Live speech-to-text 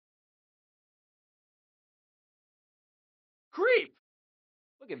Creep!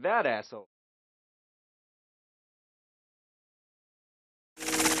 Look at that asshole.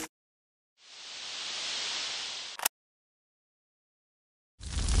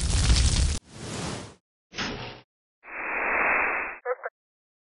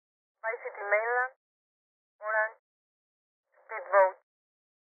 City mainland, orange, speedboat.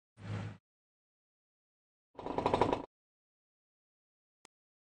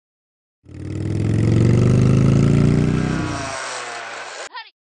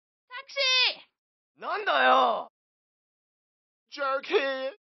 Hurry! Taxi! Nandayo!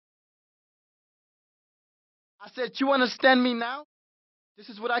 Jerkhead! I said, you understand me now? This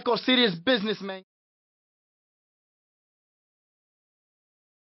is what I call serious business, man.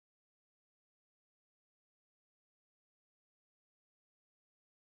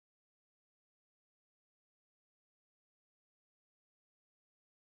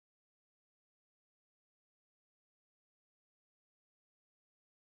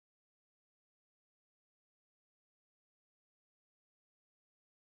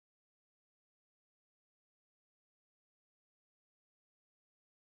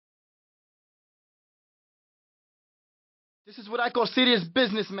 This is what I call serious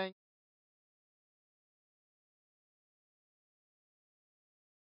business, man.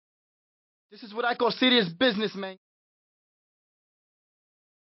 This is what I call serious business, man.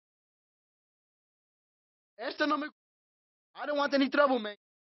 Esta no me... I don't want any trouble, man.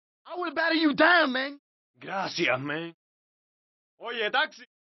 I will batter you down, man. Gracias, man. Oye, taxi.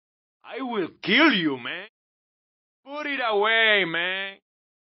 I will kill you, man. Put it away, man.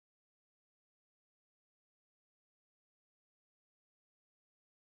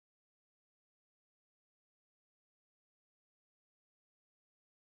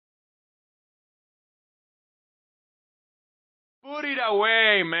 Put it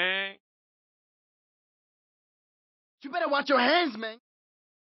away, man. You better watch your hands, man.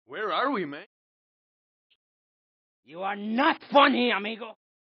 Where are we, man? You are not funny, amigo.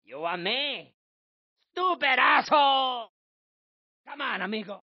 You are me. Stupid asshole. Come on,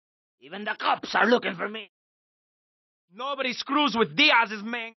 amigo. Even the cops are looking for me. Nobody screws with Diaz's,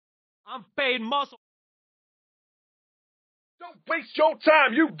 man. I'm paid muscle. Don't waste your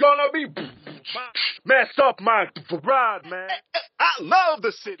time. You gonna be messed up my ride, man. I love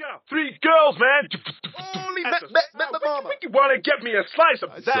the city. Got 3 girls, man. Only mama. You wanna get me a slice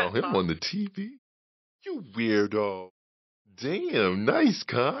of I that? saw him on the TV. You weirdo. Damn, nice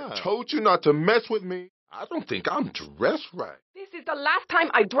car. I told you not to mess with me. I don't think I'm dressed right. This is the last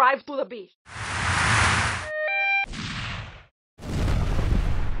time I drive to the beach.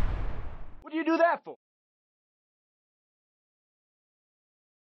 What do you do that for?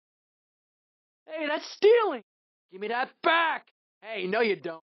 Hey, that's stealing. Give me that back. Hey, no you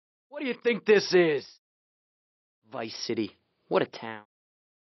don't. What do you think this is? Vice City. What a town.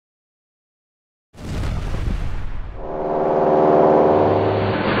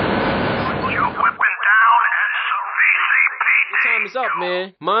 Your time is up,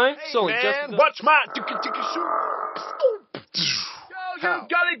 man. Mine? It's only just begun. Watch mine. Yo, you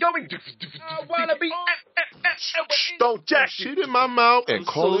got it going. I wanna be. Don't jack Shit in my mouth and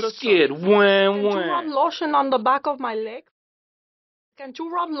call it a scared. Can't you rub lotion on the back of my leg? Can't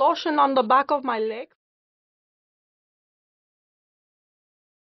you rub lotion on the back of my leg?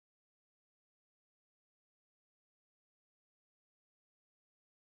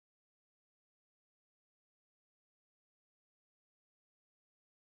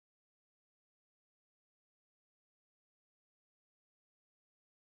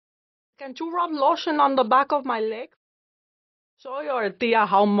 Can't you rub lotion on the back of my leg? Show your tia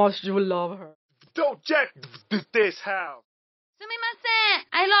how much you love her. Don't jack this house. Sumimasen!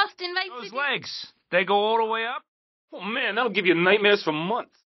 I lost in Vice Those City. legs, they go all the way up? Oh, man, that'll give you nightmares for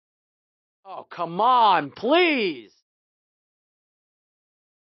months. Oh, come on, please.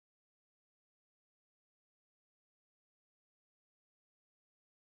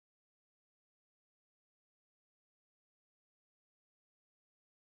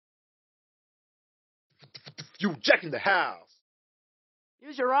 You jacking the house.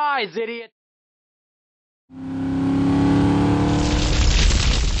 Use your eyes, idiot.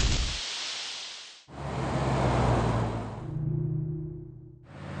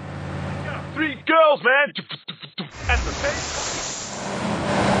 Got 3 girls, man. At the same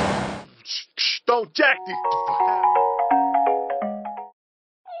time. Don't jack this.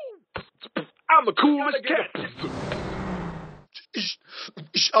 I'm the coolest cat.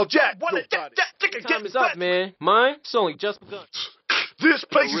 Oh, Jack. Your time is up, man. Mine? It's only just begun. This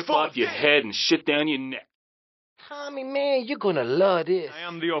place is Rip full off your head and shit down your neck. Tommy, man, you're gonna love this. I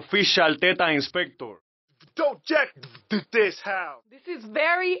am the official Teta Inspector. Don't jack this house. This is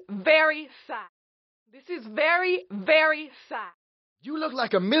very, very sad. This is very, very sad. You look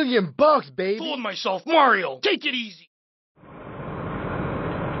like $1 million, baby. Fooling myself, Mario. Take it easy.